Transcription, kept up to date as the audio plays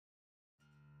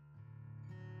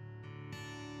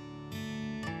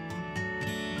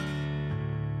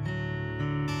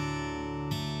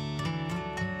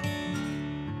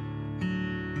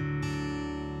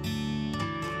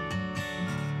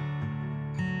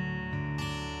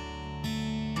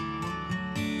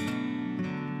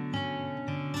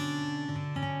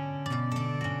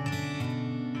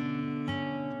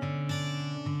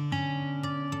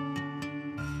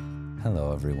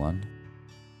Hello, everyone.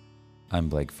 I'm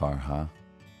Blake Farha,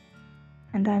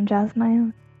 And I'm Jazz Maya.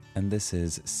 and this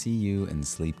is See You in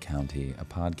Sleep County, a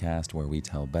podcast where we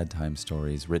tell bedtime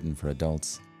stories written for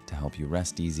adults to help you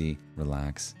rest easy,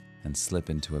 relax, and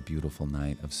slip into a beautiful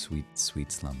night of sweet,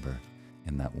 sweet slumber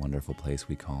in that wonderful place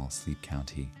we call Sleep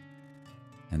County.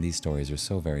 And these stories are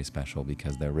so very special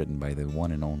because they're written by the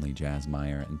one and only Jazz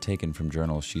Meyer and taken from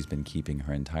journals she's been keeping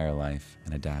her entire life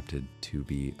and adapted to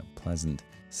be a pleasant,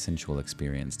 sensual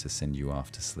experience to send you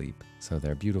off to sleep. So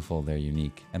they're beautiful, they're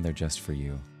unique, and they're just for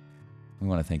you. We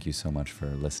want to thank you so much for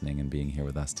listening and being here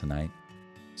with us tonight.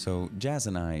 So Jazz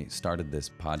and I started this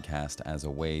podcast as a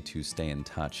way to stay in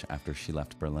touch after she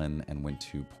left Berlin and went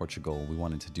to Portugal. We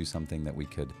wanted to do something that we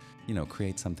could,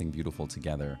 create something beautiful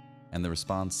together. And the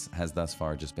response has thus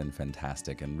far just been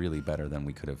fantastic and really better than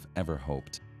we could have ever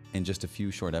hoped. In just a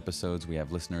few short episodes, we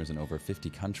have listeners in over 50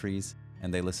 countries,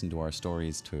 and they listen to our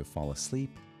stories to fall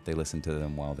asleep. They listen to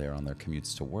them while they're on their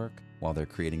commutes to work, while they're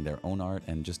creating their own art,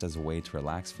 and just as a way to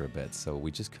relax for a bit. So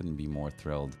we just couldn't be more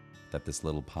thrilled that this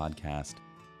little podcast,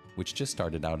 which just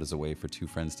started out as a way for two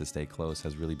friends to stay close,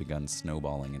 has really begun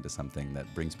snowballing into something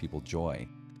that brings people joy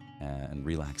and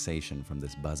relaxation from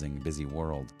this buzzing, busy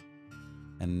world.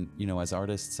 And, as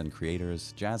artists and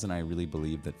creators, Jazz and I really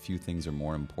believe that few things are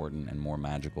more important and more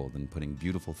magical than putting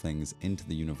beautiful things into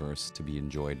the universe to be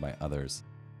enjoyed by others.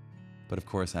 But of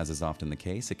course, as is often the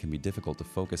case, it can be difficult to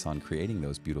focus on creating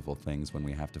those beautiful things when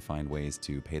we have to find ways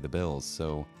to pay the bills.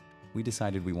 So we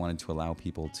decided we wanted to allow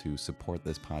people to support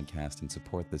this podcast and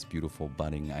support this beautiful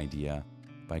budding idea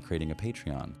by creating a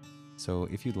Patreon. So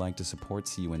if you'd like to support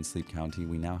See You in Sleep County,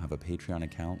 we now have a Patreon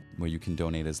account where you can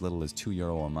donate as little as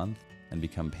 €2 a month and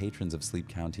become patrons of Sleep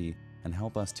County and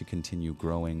help us to continue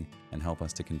growing and help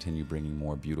us to continue bringing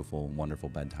more beautiful, wonderful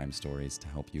bedtime stories to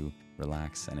help you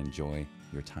relax and enjoy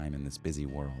your time in this busy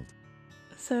world.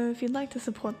 So if you'd like to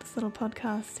support this little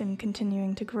podcast in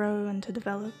continuing to grow and to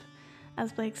develop,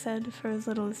 as Blake said, for as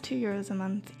little as €2 a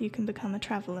month, you can become a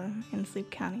traveller in Sleep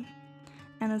County.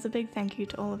 And as a big thank you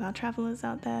to all of our travellers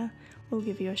out there, we'll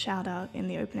give you a shout out in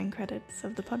the opening credits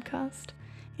of the podcast,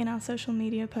 in our social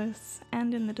media posts,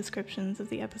 and in the descriptions of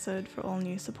the episode for all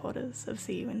new supporters of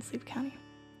See You in Sleep County.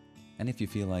 And if you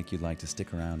feel like you'd like to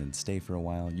stick around and stay for a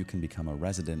while, you can become a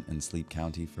resident in Sleep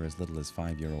County for as little as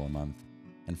 €5 a month.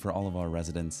 And for all of our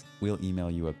residents, we'll email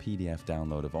you a PDF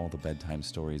download of all the bedtime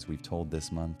stories we've told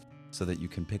this month so that you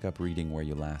can pick up reading where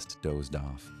you last dozed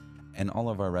off. And all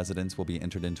of our residents will be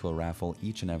entered into a raffle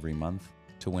each and every month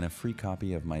to win a free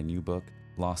copy of my new book,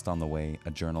 Lost on the Way,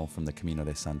 a journal from the Camino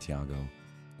de Santiago,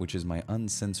 which is my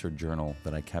uncensored journal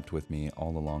that I kept with me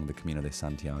all along the Camino de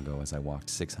Santiago as I walked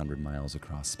 600 miles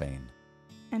across Spain.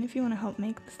 And if you want to help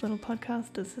make this little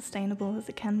podcast as sustainable as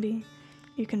it can be,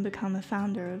 you can become a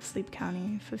founder of Sleep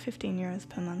County for €15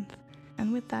 per month.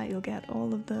 And with that, you'll get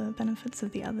all of the benefits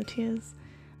of the other tiers,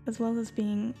 as well as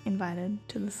being invited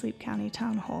to the Sleep County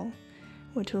Town Hall,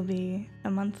 which will be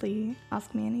a monthly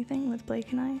Ask Me Anything with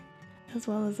Blake and I, as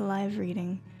well as a live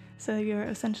reading. So you're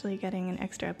essentially getting an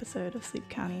extra episode of Sleep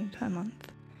County per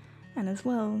month. And as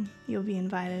well, you'll be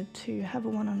invited to have a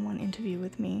one-on-one interview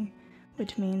with me,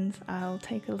 which means I'll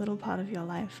take a little part of your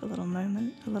life, a little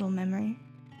moment, a little memory,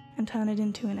 and turn it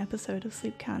into an episode of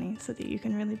Sleep County so that you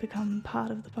can really become part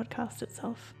of the podcast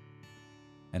itself.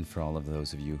 And for all of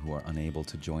those of you who are unable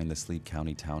to join the Sleep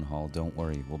County Town Hall, don't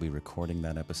worry, we'll be recording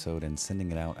that episode and sending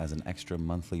it out as an extra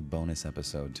monthly bonus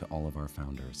episode to all of our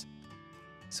founders.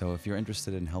 So if you're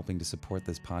interested in helping to support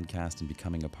this podcast and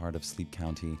becoming a part of Sleep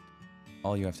County,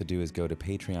 all you have to do is go to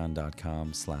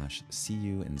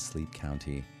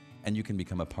patreon.com/seeyouinsleepcounty, and you can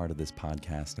become a part of this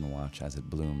podcast and watch as it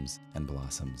blooms and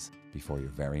blossoms before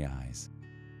your very eyes.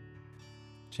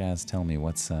 Jazz, tell me,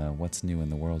 what's new in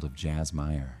the world of Jazz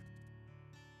Meyer?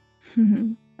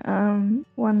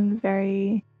 One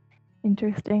very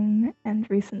interesting and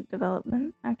recent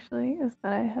development, actually, is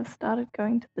that I have started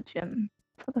going to the gym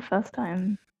for the first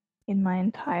time in my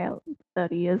entire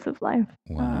 30 years of life.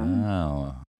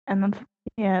 Wow. And that's,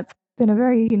 it's been a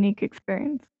very unique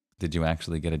experience. Did you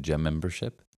actually get a gym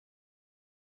membership?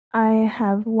 I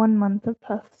have 1 month of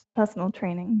personal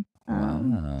training.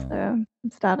 Wow. So I'm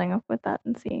starting off with that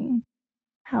and seeing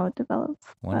how it develops.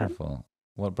 Wonderful.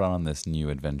 What brought on this new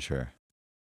adventure?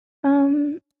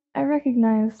 I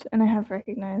recognized, and I have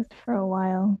recognized for a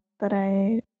while, that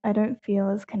I don't feel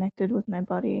as connected with my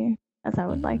body as I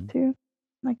would like to.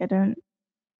 Like I don't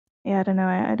know,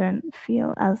 I don't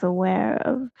feel as aware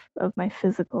of my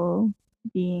physical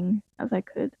being as I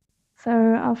could. So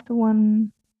after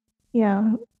one,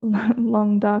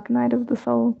 long dark night of the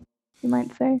soul, you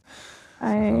might say,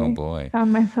 I Oh boy.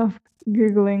 found myself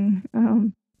Googling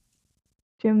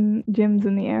gyms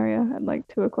in the area at like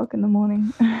 2 o'clock in the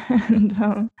morning,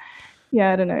 and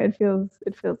yeah, I don't know. It feels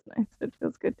nice. It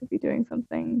feels good to be doing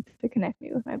something to connect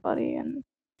me with my body, and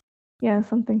yeah,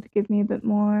 something to give me a bit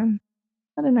more.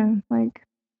 I don't know, like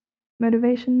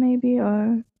motivation maybe,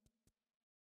 or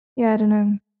yeah, I don't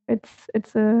know.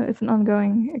 It's an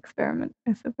ongoing experiment,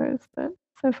 I suppose, but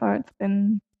so far it's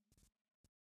been,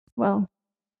 well,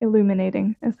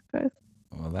 illuminating, I suppose.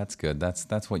 Well, that's good.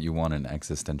 That's what you want an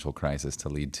existential crisis to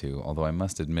lead to. Although I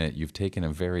must admit, you've taken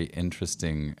a very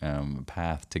interesting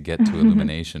path to get to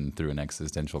illumination through an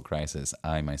existential crisis.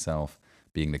 I myself,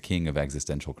 being the king of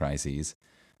existential crises,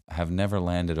 have never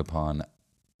landed upon.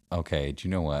 Okay, do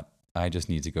you know what? I just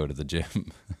need to go to the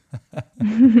gym.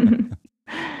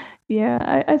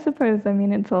 Yeah, I suppose. I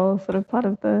mean, it's all sort of part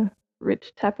of the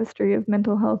rich tapestry of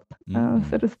mental health, so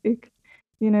Mm, to speak.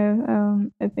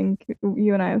 I think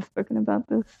you and I have spoken about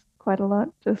this quite a lot.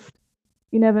 Just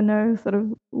you never know sort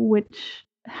of which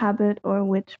habit or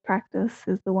which practice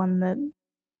is the one that,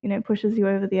 pushes you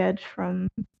over the edge from,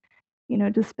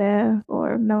 despair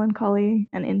or melancholy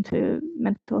and into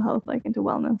mental health, like into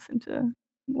wellness, into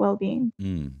well-being.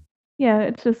 mm. Yeah,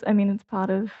 it's just, I mean, it's part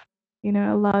of,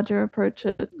 a larger approach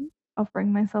at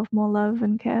offering myself more love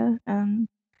and care. And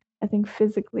I think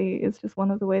physically is just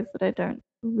one of the ways that I don't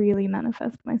really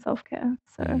manifest my self-care.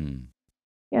 So Mm.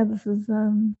 yeah, this is,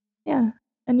 yeah,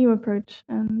 a new approach.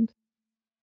 And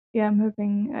yeah, I'm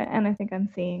hoping, and I think I'm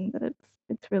seeing that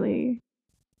it's really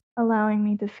allowing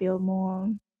me to feel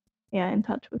more, yeah, in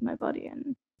touch with my body,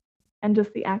 and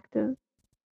just the act of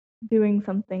doing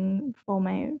something for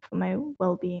my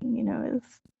well-being,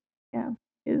 yeah,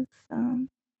 is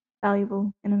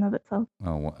valuable in and of itself.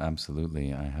 Oh, well,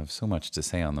 absolutely. I have so much to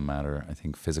say on the matter. I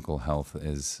think physical health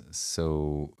is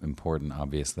so important,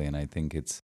 obviously, and I think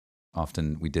it's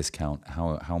often we discount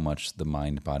how much the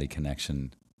mind body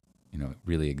connection,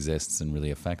 really exists and really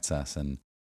affects us. And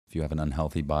if you have an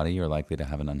unhealthy body, you're likely to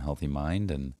have an unhealthy mind,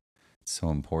 and it's so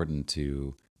important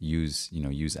to use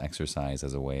exercise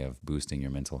as a way of boosting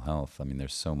your mental health. I mean,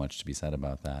 there's so much to be said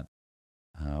about that.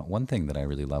 One thing that I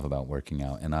really love about working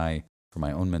out, and I, for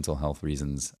my own mental health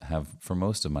reasons, have for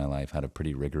most of my life had a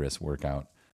pretty rigorous workout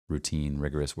routine,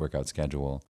 rigorous workout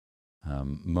schedule,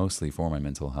 mostly for my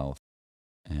mental health.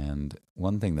 And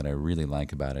one thing that I really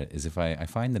like about it is I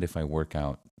find that if I work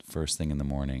out first thing in the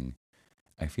morning,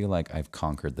 I feel like I've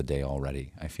conquered the day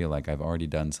already. I feel like I've already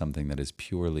done something that is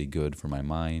purely good for my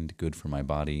mind, good for my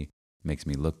body, makes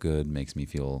me look good, makes me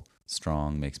feel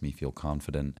strong, makes me feel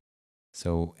confident.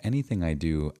 So anything I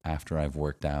do after I've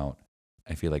worked out,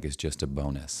 I feel like is just a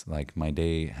bonus. Like my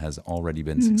day has already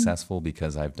been Mm. successful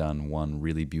because I've done one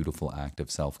really beautiful act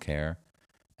of self care.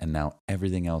 And now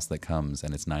everything else that comes,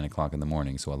 and it's 9 o'clock in the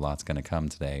morning, so a lot's going to come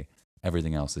today.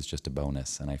 Everything else is just a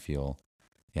bonus. And I feel,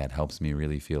 yeah, it helps me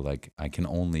really feel like I can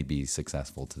only be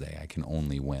successful today. I can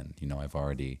only win. I've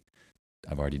already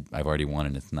won,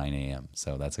 and it's 9 a.m.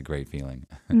 So that's a great feeling.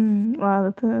 Wow,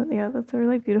 that's a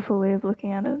really beautiful way of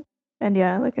looking at it. And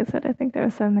yeah, like I said, I think there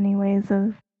are so many ways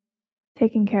of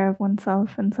taking care of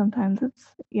oneself, and sometimes it's,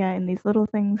 yeah, in these little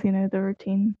things, the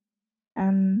routine.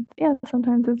 And yeah,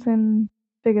 sometimes it's in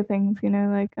bigger things,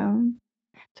 like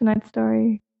tonight's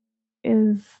story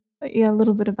is, yeah, a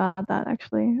little bit about that,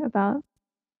 actually, about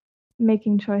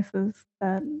making choices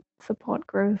that support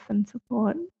growth and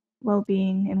support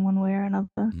well-being in one way or another.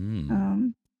 Mm.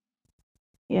 Um,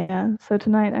 yeah, so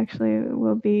tonight's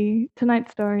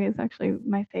story is actually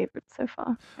my favorite so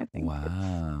far. I think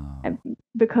Wow.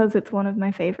 because it's one of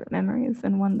my favorite memories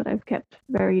and one that I've kept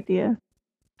very dear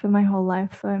for my whole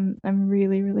life. So I'm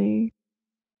really, really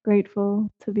grateful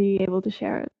to be able to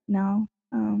share it now,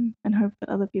 and hope that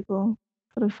other people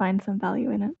sort of find some value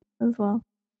in it as well.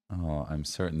 Oh, I'm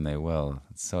certain they will.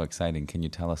 It's so exciting. Can you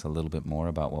tell us a little bit more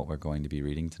about what we're going to be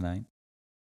reading tonight?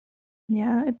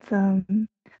 Yeah, it's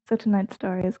so tonight's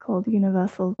story is called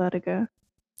Universal Vertigo,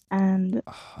 and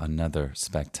Oh, another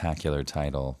spectacular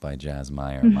title by Jazz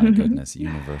Meyer. My goodness,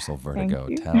 Universal thank Vertigo.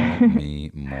 you. Tell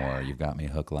me more. You've got me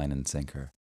hook, line, and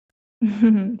sinker.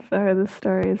 So the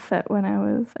story is set when I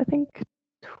was, I think,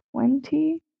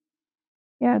 20,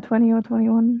 yeah, 20 or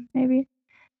 21 maybe.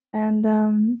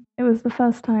 And it was the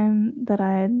first time that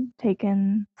I had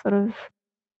taken sort of,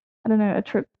 I don't know, a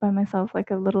trip by myself,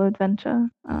 like a little adventure.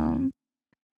 Mm-hmm.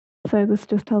 So this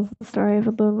just tells the story of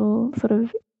a little sort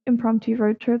of impromptu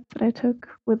road trip that I took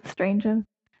with a stranger,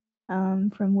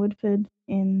 from Woodford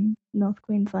in North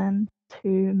Queensland to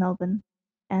Melbourne.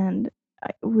 And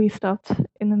we stopped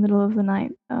in the middle of the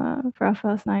night, for our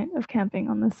first night of camping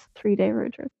on this 3-day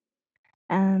road trip.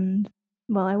 And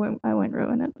well, I won't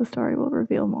ruin it. The story will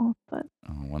reveal more. But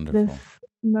Oh, this wonderful.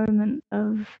 moment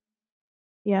of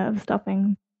of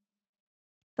stopping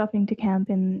to camp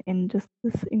in just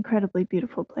this incredibly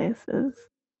beautiful place is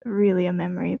really a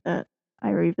memory that I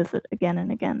revisit again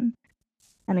and again,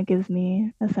 and it gives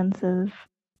me a sense of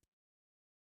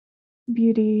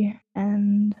beauty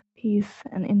and peace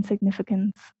and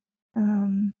insignificance.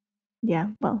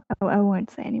 Well, I won't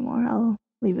say anymore. I'll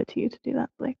leave it to you to do that,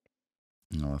 Blake.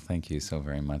 Well, thank you so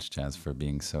very much, Jazz, for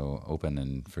being so open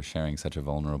and for sharing such a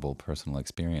vulnerable personal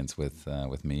experience with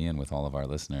me and with all of our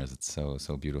listeners. It's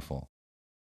so beautiful.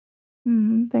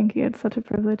 Thank you. It's such a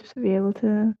privilege to be able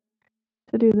to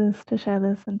do this, to share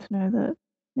this, and to know that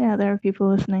there are people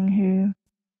listening who,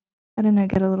 I don't know,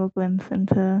 get a little glimpse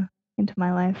into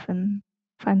my life and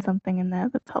find something in there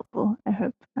that's helpful, I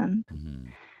hope, and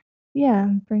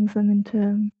Hmm. brings them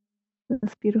into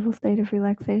this beautiful state of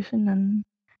relaxation and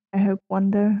I hope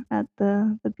wonder at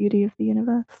the beauty of the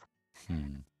universe.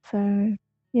 Hmm. So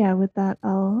with that,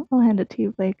 I'll hand it to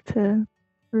you, Blake, to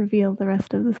reveal the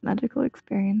rest of this magical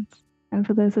experience. And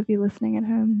for those of you listening at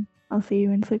home, I'll see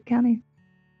you in Sleep County.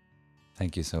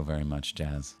 Thank you so very much,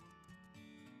 Jazz.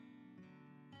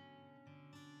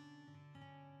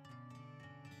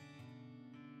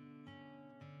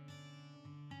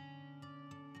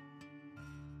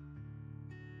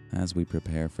 As we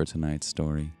prepare for tonight's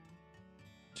story,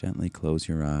 gently close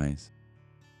your eyes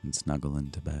and snuggle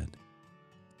into bed.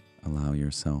 Allow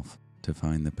yourself to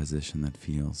find the position that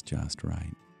feels just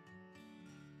right.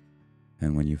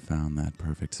 And when you found that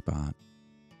perfect spot,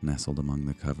 nestled among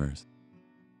the covers,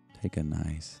 take a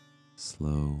nice,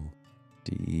 slow,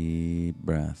 deep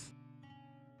breath,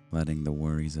 letting the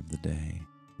worries of the day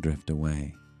drift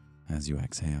away as you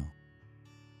exhale.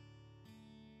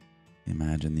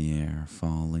 Imagine the air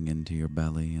falling into your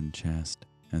belly and chest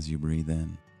as you breathe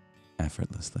in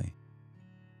effortlessly.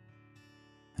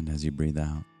 And as you breathe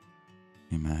out,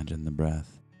 imagine the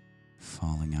breath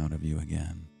falling out of you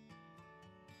again.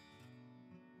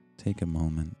 Take a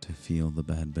moment to feel the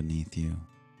bed beneath you,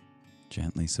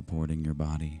 gently supporting your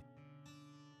body.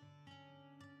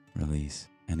 Release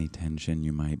any tension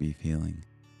you might be feeling,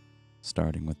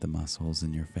 starting with the muscles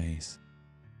in your face.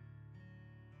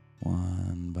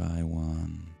 One by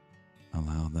one,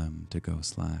 allow them to go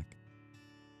slack.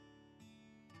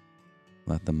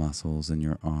 Let the muscles in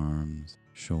your arms,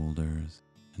 shoulders,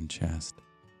 and chest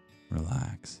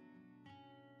relax.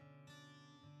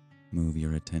 Move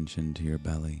your attention to your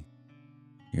belly,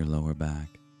 your lower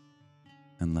back,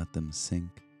 and let them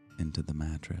sink into the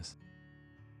mattress.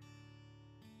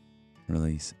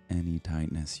 Release any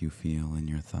tightness you feel in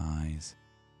your thighs,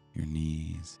 your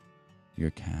knees, your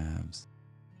calves,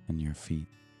 and your feet.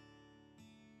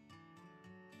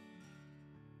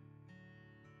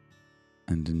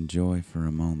 And enjoy for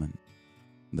a moment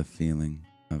the feeling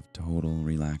of total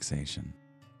relaxation.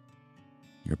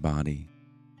 Your body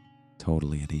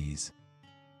totally at ease.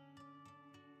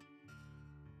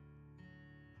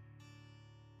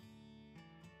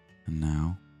 And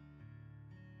now,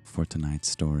 for tonight's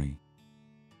story.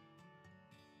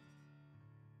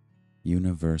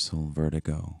 Universal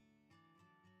Vertigo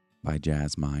by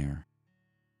Jazz Meyer.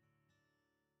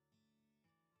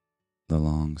 The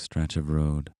long stretch of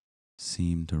road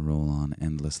seemed to roll on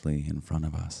endlessly in front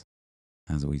of us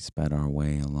as we sped our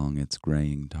way along its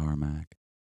graying tarmac.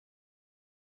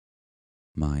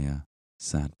 Maya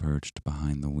sat perched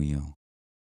behind the wheel,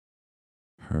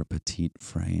 her petite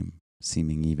frame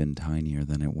seeming even tinier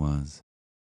than it was,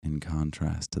 in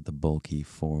contrast to the bulky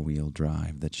four-wheel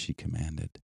drive that she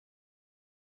commanded.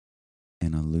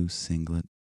 In a loose singlet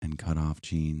and cut-off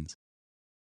jeans,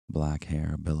 black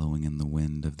hair billowing in the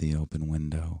wind of the open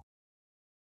window,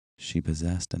 she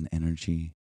possessed an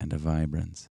energy and a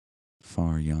vibrance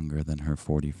far younger than her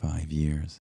 45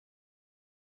 years.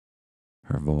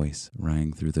 Her voice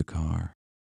rang through the car,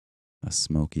 a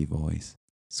smoky voice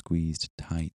squeezed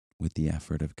tight with the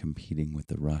effort of competing with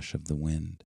the rush of the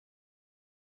wind.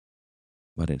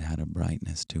 But it had a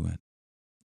brightness to it,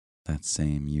 that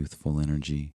same youthful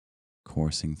energy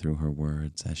coursing through her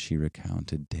words as she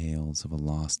recounted tales of a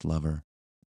lost lover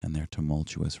and their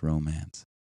tumultuous romance.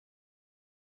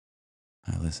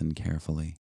 I listened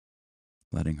carefully,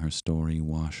 letting her story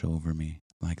wash over me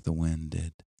like the wind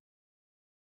did.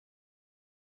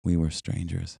 We were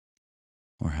strangers,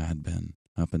 or had been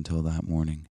up until that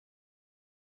morning,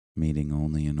 meeting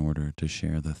only in order to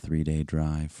share the 3-day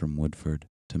drive from Woodford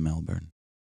to Melbourne.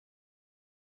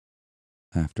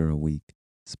 After a week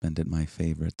spent at my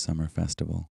favorite summer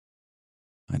festival,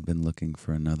 I'd been looking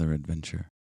for another adventure,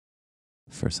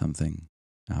 for something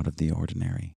out of the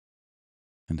ordinary,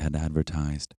 and had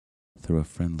advertised through a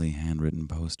friendly handwritten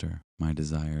poster my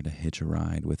desire to hitch a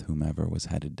ride with whomever was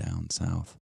headed down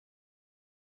south.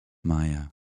 Maya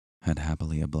had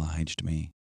happily obliged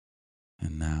me,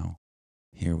 and now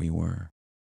here we were,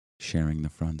 sharing the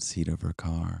front seat of her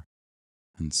car,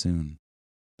 and soon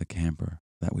the camper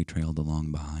that we trailed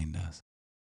along behind us.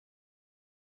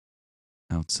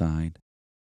 Outside,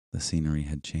 the scenery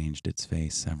had changed its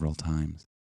face several times,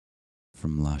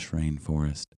 from lush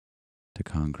rainforest to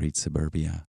concrete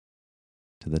suburbia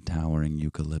to the towering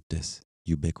eucalyptus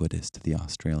ubiquitous to the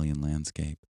Australian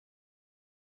landscape.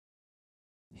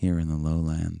 Here in the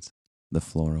lowlands, the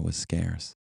flora was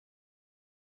scarce,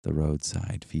 the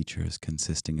roadside features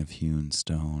consisting of hewn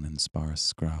stone and sparse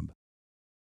scrub.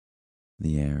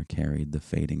 The air carried the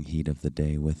fading heat of the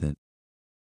day with it,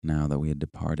 now that we had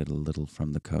departed a little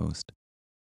from the coast,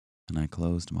 and I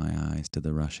closed my eyes to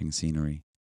the rushing scenery,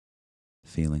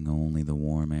 feeling only the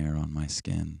warm air on my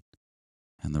skin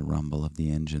and the rumble of the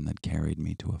engine that carried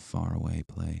me to a faraway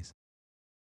place.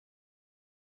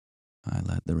 I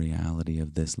let the reality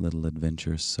of this little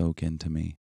adventure soak into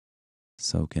me,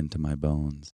 soak into my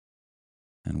bones,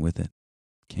 and with it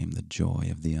came the joy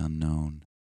of the unknown.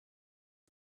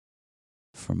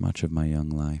 For much of my young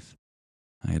life,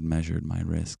 I had measured my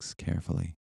risks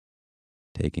carefully,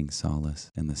 taking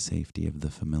solace in the safety of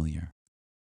the familiar.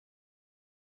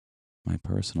 My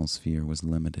personal sphere was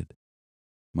limited,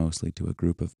 mostly to a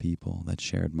group of people that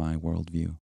shared my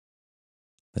worldview,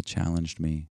 that challenged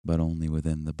me, but only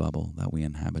within the bubble that we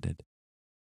inhabited.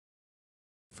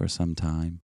 For some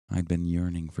time, I'd been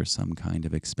yearning for some kind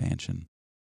of expansion,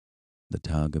 the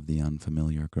tug of the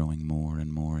unfamiliar growing more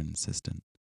and more insistent.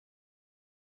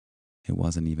 It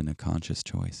wasn't even a conscious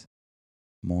choice,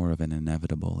 more of an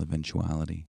inevitable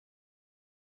eventuality.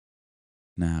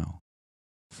 Now,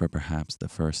 for perhaps the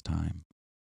first time,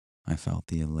 I felt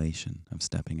the elation of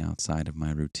stepping outside of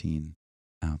my routine,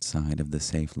 outside of the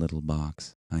safe little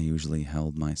box I usually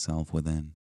held myself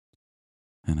within.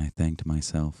 And I thanked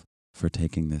myself for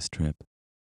taking this trip,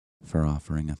 for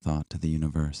offering a thought to the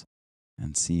universe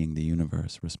and seeing the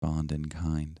universe respond in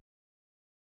kind.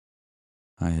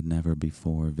 I had never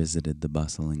before visited the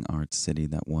bustling arts city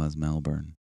that was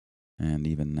Melbourne, and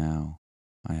even now,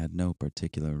 I had no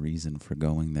particular reason for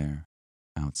going there,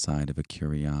 outside of a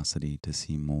curiosity to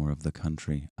see more of the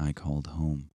country I called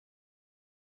home.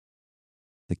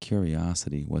 The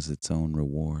curiosity was its own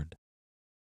reward,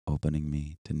 opening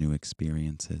me to new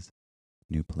experiences,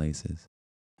 new places,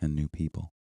 and new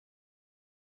people.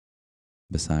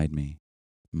 Beside me,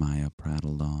 Maya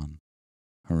prattled on,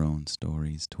 her own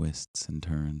stories, twists, and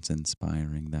turns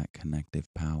inspiring that connective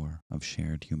power of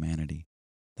shared humanity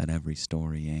that every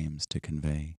story aims to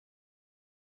convey.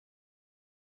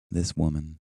 This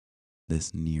woman,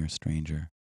 this near stranger,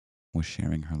 was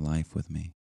sharing her life with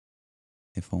me,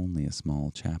 if only a small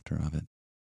chapter of it,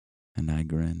 and I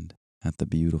grinned at the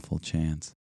beautiful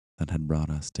chance that had brought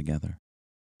us together.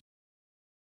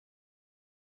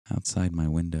 Outside my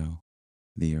window,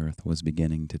 the earth was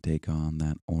beginning to take on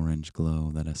that orange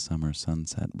glow that a summer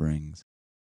sunset brings,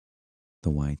 the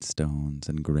white stones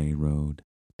and gray road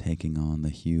taking on the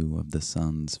hue of the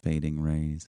sun's fading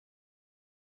rays.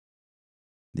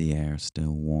 The air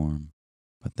still warm,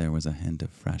 but there was a hint of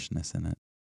freshness in it,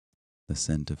 the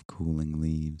scent of cooling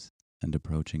leaves and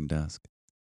approaching dusk.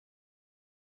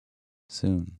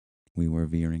 Soon we were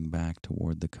veering back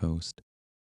toward the coast,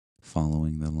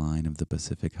 following the line of the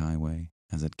Pacific Highway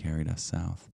as it carried us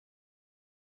south,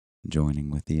 joining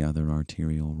with the other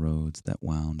arterial roads that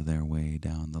wound their way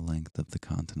down the length of the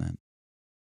continent.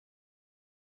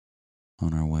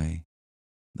 On our way,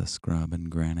 the scrub and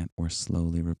granite were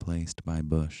slowly replaced by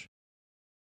bush,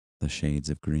 the shades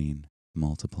of green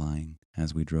multiplying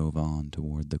as we drove on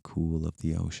toward the cool of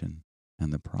the ocean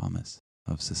and the promise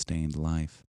of sustained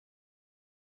life.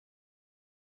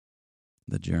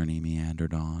 The journey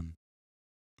meandered on,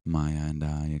 Maya and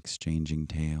I exchanging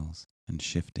tales and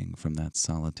shifting from that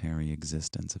solitary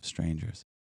existence of strangers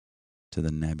to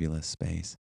the nebulous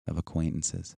space of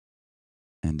acquaintances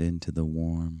and into the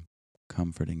warm,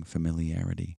 comforting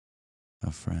familiarity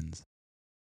of friends.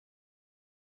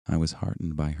 I was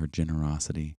heartened by her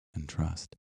generosity and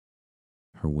trust,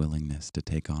 her willingness to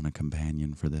take on a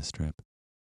companion for this trip,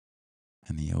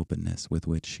 and the openness with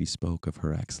which she spoke of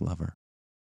her ex-lover.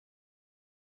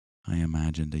 I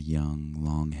imagined a young,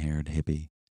 long-haired hippie,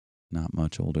 not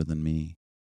much older than me,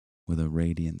 with a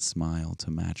radiant smile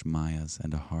to match Maya's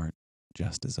and a heart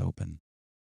just as open.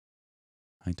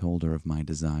 I told her of my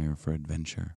desire for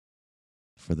adventure,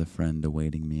 for the friend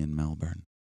awaiting me in Melbourne,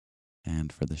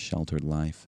 and for the sheltered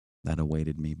life that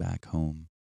awaited me back home.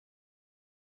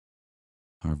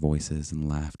 Our voices and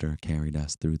laughter carried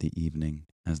us through the evening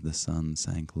as the sun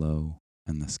sank low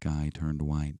and the sky turned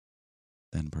white,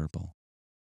 then purple,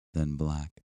 then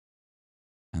black,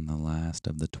 and the last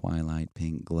of the twilight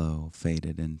pink glow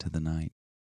faded into the night.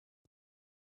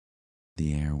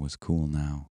 The air was cool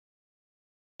now,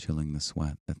 chilling the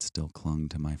sweat that still clung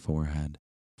to my forehead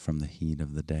from the heat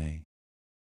of the day.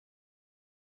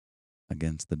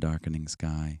 Against the darkening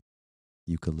sky,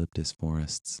 eucalyptus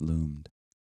forests loomed,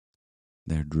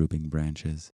 their drooping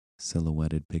branches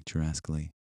silhouetted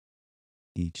picturesquely,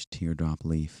 each teardrop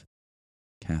leaf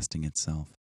casting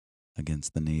itself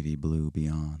against the navy blue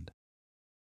beyond.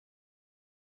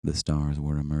 The stars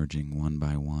were emerging one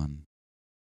by one,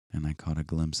 and I caught a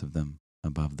glimpse of them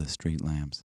above the street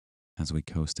lamps as we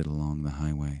coasted along the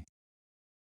highway,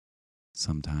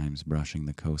 sometimes brushing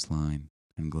the coastline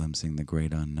and glimpsing the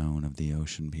great unknown of the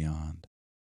ocean beyond.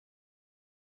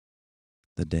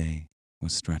 The day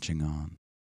was stretching on,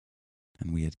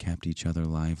 and we had kept each other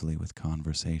lively with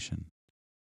conversation.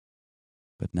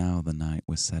 But now the night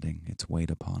was setting its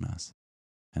weight upon us,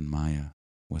 and Maya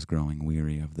was growing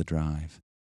weary of the drive.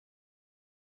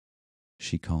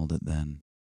 She called it then,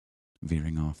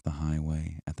 veering off the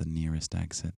highway at the nearest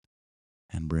exit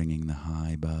and bringing the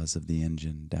high buzz of the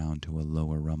engine down to a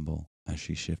lower rumble as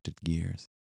she shifted gears.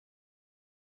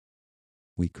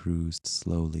 We cruised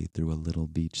slowly through a little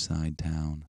beachside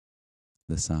town,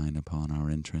 the sign upon our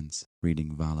entrance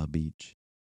reading Vala Beach.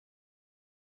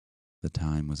 The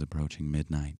time was approaching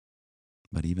midnight,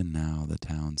 but even now the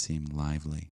town seemed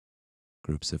lively,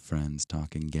 groups of friends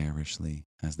talking garishly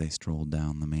as they strolled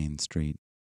down the main street,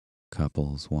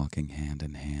 couples walking hand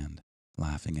in hand,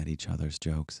 laughing at each other's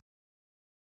jokes.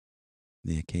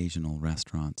 The occasional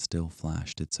restaurant still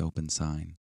flashed its open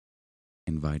sign,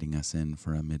 inviting us in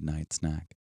for a midnight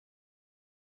snack.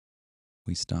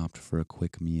 We stopped for a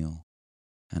quick meal,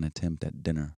 an attempt at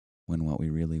dinner when what we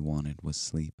really wanted was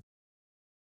sleep.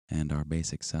 And our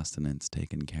basic sustenance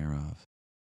taken care of,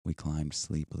 we climbed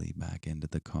sleepily back into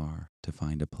the car to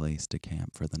find a place to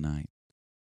camp for the night.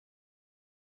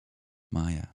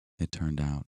 Maya, it turned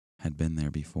out, had been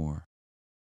there before,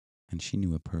 and she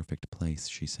knew a perfect place,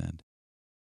 she said.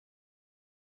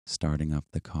 Starting up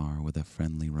the car with a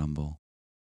friendly rumble,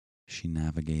 she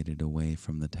navigated away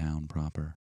from the town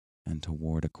proper and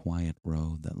toward a quiet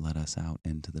road that led us out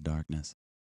into the darkness.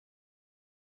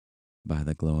 By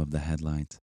the glow of the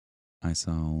headlights, I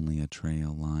saw only a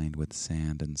trail lined with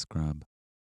sand and scrub,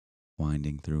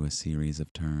 winding through a series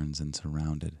of turns and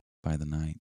surrounded by the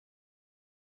night.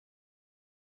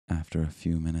 After a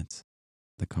few minutes,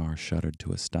 the car shuddered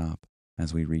to a stop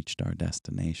as we reached our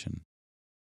destination.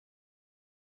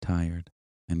 Tired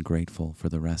and grateful for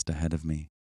the rest ahead of me,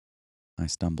 I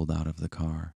stumbled out of the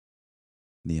car,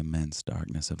 the immense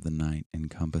darkness of the night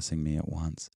encompassing me at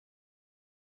once.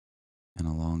 And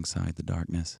alongside the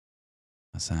darkness,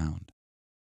 a sound,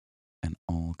 an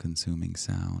all-consuming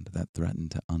sound that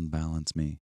threatened to unbalance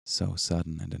me, so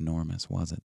sudden and enormous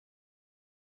was it.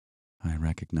 I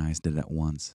recognized it at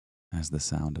once as the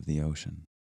sound of the ocean,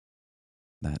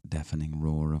 that deafening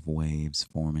roar of waves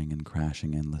forming and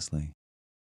crashing endlessly.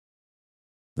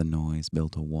 The noise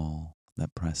built a wall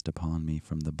that pressed upon me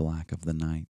from the black of the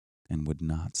night and would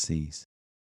not cease.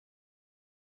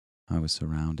 I was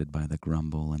surrounded by the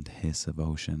grumble and hiss of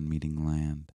ocean meeting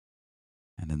land,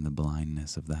 and in the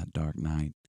blindness of that dark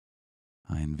night,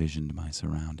 I envisioned my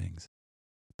surroundings,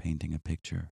 painting a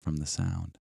picture from the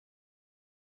sound.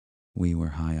 We were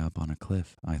high up on a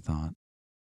cliff, I thought,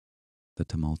 the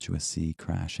tumultuous sea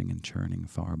crashing and churning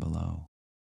far below.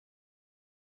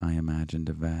 I imagined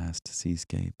a vast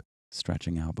seascape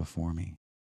stretching out before me,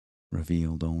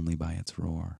 revealed only by its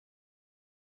roar.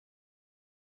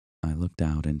 I looked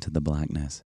out into the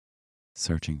blackness,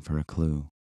 searching for a clue,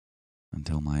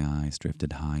 until my eyes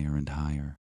drifted higher and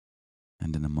higher,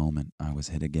 and in a moment I was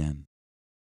hit again,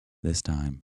 this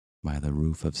time by the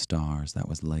roof of stars that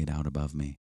was laid out above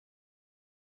me.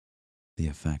 The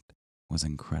effect was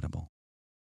incredible.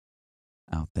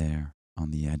 Out there,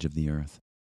 on the edge of the earth,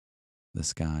 the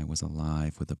sky was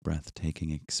alive with a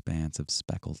breathtaking expanse of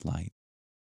speckled light.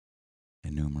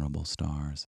 Innumerable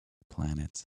stars,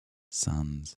 planets,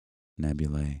 suns,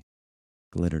 nebulae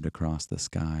glittered across the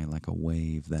sky like a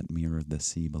wave that mirrored the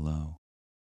sea below.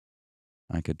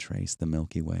 I could trace the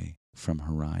Milky Way from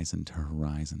horizon to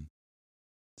horizon,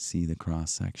 see the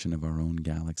cross-section of our own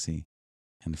galaxy,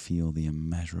 and feel the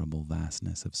immeasurable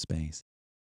vastness of space.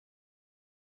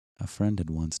 A friend had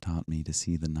once taught me to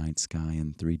see the night sky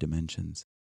in 3 dimensions,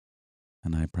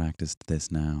 and I practiced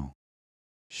this now,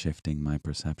 shifting my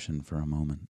perception for a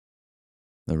moment.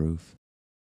 The roof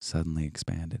suddenly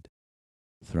expanded,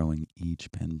 throwing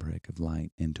each pinprick of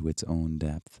light into its own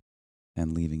depth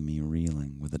and leaving me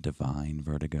reeling with a divine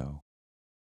vertigo.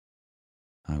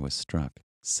 I was struck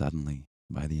suddenly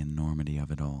by the enormity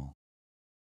of it all,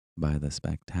 by the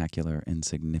spectacular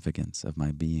insignificance of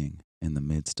my being in the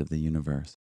midst of the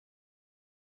universe.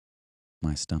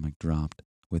 My stomach dropped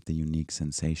with the unique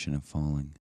sensation of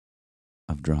falling,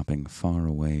 of dropping far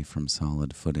away from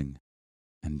solid footing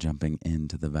and jumping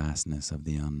into the vastness of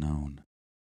the unknown.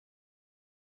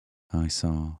 I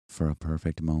saw, for a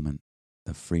perfect moment,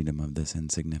 the freedom of this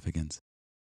insignificance,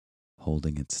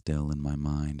 holding it still in my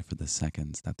mind for the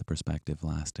seconds that the perspective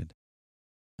lasted.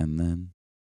 And then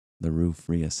the roof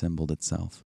reassembled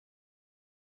itself.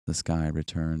 The sky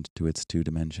returned to its 2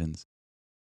 dimensions,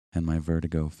 and my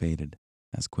vertigo faded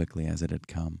as quickly as it had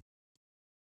come.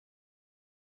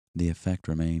 The effect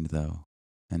remained, though,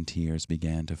 and tears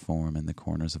began to form in the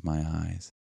corners of my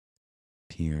eyes,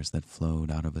 tears that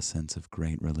flowed out of a sense of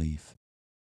great relief.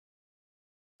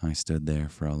 I stood there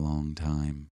for a long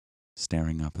time,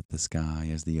 staring up at the sky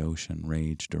as the ocean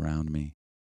raged around me,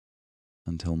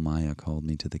 until Maya called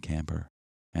me to the camper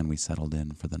and we settled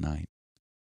in for the night.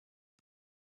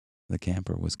 The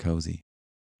camper was cozy,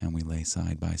 and we lay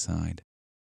side by side,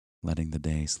 letting the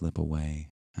day slip away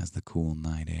as the cool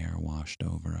night air washed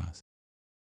over us.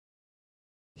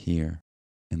 Here,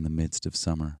 in the midst of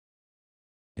summer,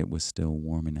 it was still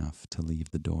warm enough to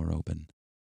leave the door open,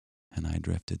 and I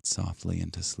drifted softly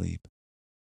into sleep,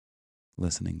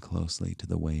 listening closely to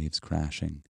the waves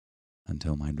crashing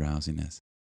until my drowsiness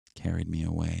carried me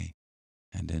away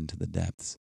and into the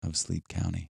depths of Sleep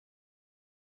County.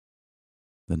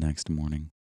 The next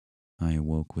morning, I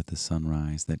awoke with the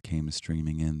sunrise that came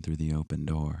streaming in through the open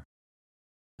door.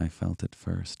 I felt at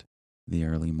first the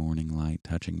early morning light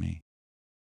touching me,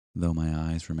 though my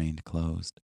eyes remained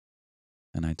closed,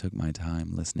 and I took my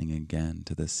time listening again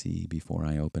to the sea before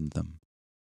I opened them.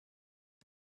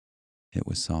 It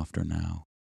was softer now,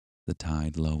 the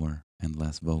tide lower and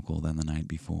less vocal than the night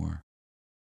before.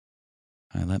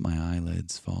 I let my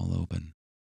eyelids fall open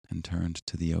and turned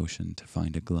to the ocean to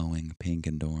find a glowing pink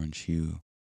and orange hue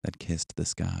that kissed the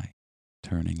sky,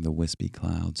 turning the wispy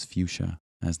clouds fuchsia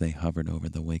as they hovered over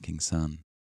the waking sun.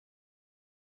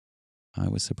 I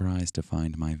was surprised to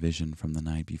find my vision from the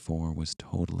night before was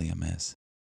totally amiss,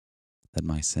 that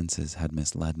my senses had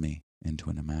misled me into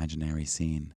an imaginary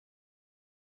scene.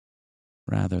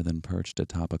 Rather than perched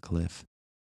atop a cliff,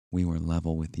 we were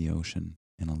level with the ocean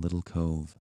in a little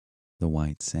cove, the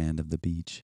white sand of the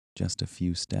beach just a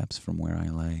few steps from where I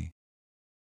lay.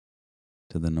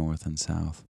 To the north and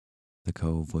south, the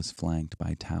cove was flanked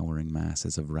by towering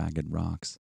masses of ragged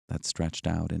rocks that stretched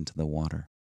out into the water,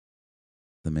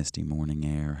 the misty morning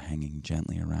air hanging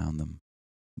gently around them,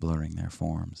 blurring their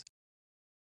forms.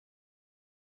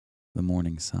 The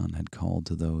morning sun had called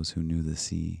to those who knew the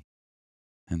sea,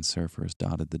 and surfers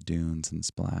dotted the dunes and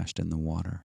splashed in the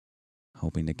water,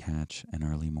 hoping to catch an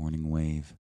early morning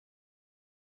wave.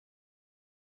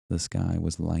 The sky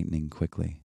was lightening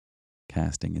quickly,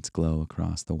 casting its glow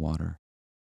across the water,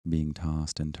 being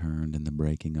tossed and turned in the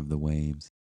breaking of the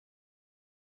waves.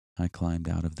 I climbed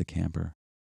out of the camper,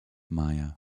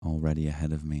 Maya already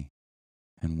ahead of me,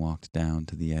 and walked down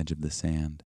to the edge of the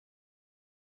sand.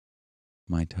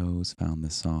 My toes found the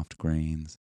soft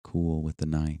grains, cool with the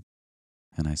night,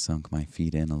 and I sunk my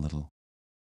feet in a little,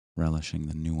 relishing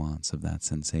the nuance of that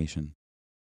sensation.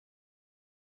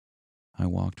 I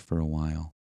walked for a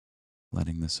while,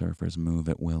 letting the surfers move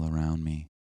at will around me,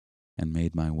 and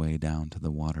made my way down to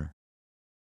the water.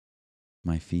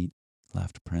 My feet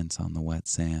left prints on the wet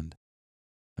sand,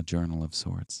 a journal of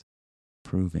sorts,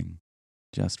 proving,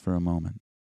 just for a moment,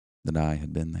 that I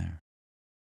had been there.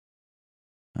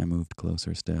 I moved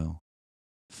closer still,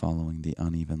 following the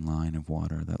uneven line of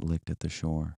water that licked at the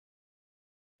shore,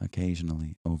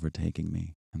 occasionally overtaking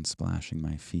me and splashing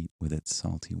my feet with its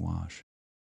salty wash.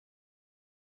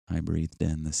 I breathed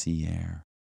in the sea air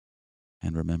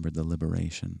and remembered the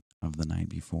liberation of the night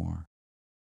before,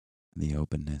 the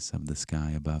openness of the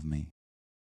sky above me,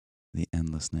 the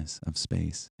endlessness of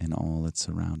space in all its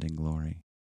surrounding glory.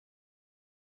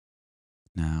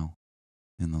 Now,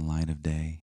 in the light of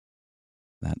day,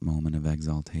 that moment of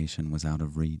exaltation was out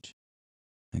of reach,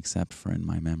 except for in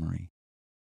my memory,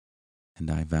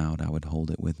 and I vowed I would hold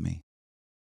it with me,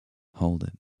 hold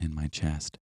it in my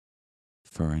chest,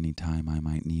 for any time I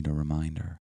might need a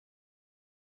reminder.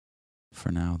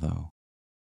 For now, though,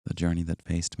 the journey that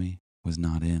faced me was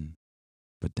not in,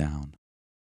 but down,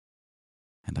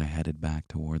 and I headed back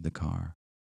toward the car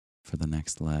for the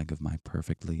next leg of my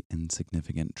perfectly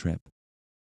insignificant trip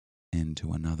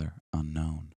into another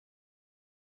unknown.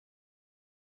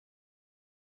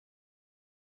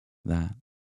 That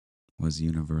was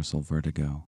Universal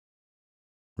Vertigo,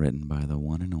 written by the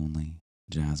one and only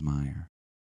Jazz Meyer.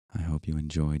 I hope you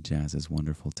enjoyed Jazz's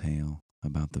wonderful tale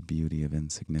about the beauty of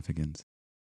insignificance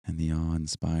and the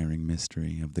awe-inspiring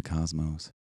mystery of the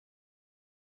cosmos,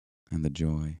 and the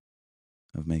joy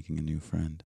of making a new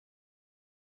friend.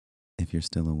 If you're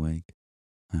still awake,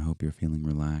 I hope you're feeling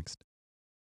relaxed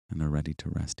and are ready to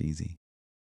rest easy.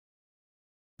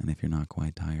 And if you're not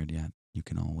quite tired yet, you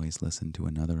can always listen to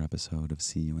another episode of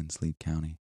See You in Sleep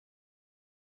County.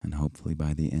 And hopefully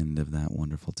by the end of that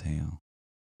wonderful tale,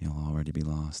 you'll already be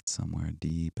lost somewhere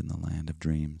deep in the land of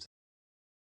dreams.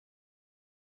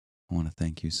 I want to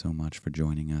thank you so much for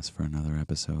joining us for another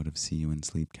episode of See You in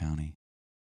Sleep County.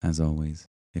 As always,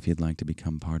 if you'd like to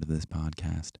become part of this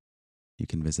podcast, you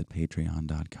can visit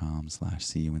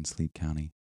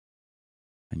patreon.com/seeyouinsleepcounty,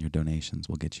 and your donations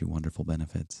will get you wonderful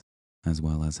benefits, as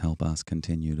well as help us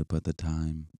continue to put the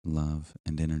time, love,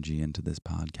 and energy into this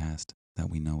podcast that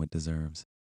we know it deserves.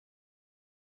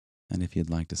 And if you'd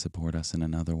like to support us in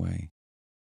another way,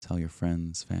 tell your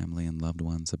friends, family, and loved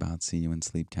ones about See You in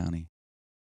Sleep County,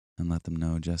 and let them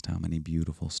know just how many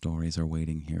beautiful stories are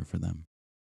waiting here for them.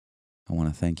 I want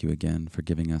to thank you again for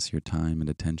giving us your time and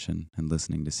attention and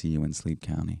listening to See You in Sleep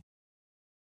County.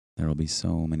 There will be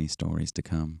so many stories to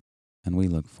come, and we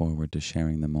look forward to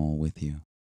sharing them all with you.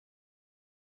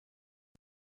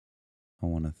 I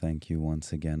want to thank you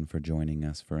once again for joining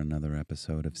us for another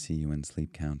episode of See You in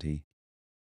Sleep County.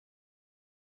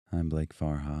 I'm Blake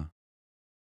Farha,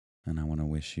 and I want to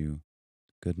wish you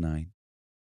good night,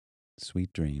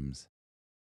 sweet dreams,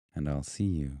 and I'll see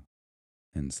you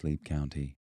in Sleep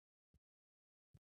County.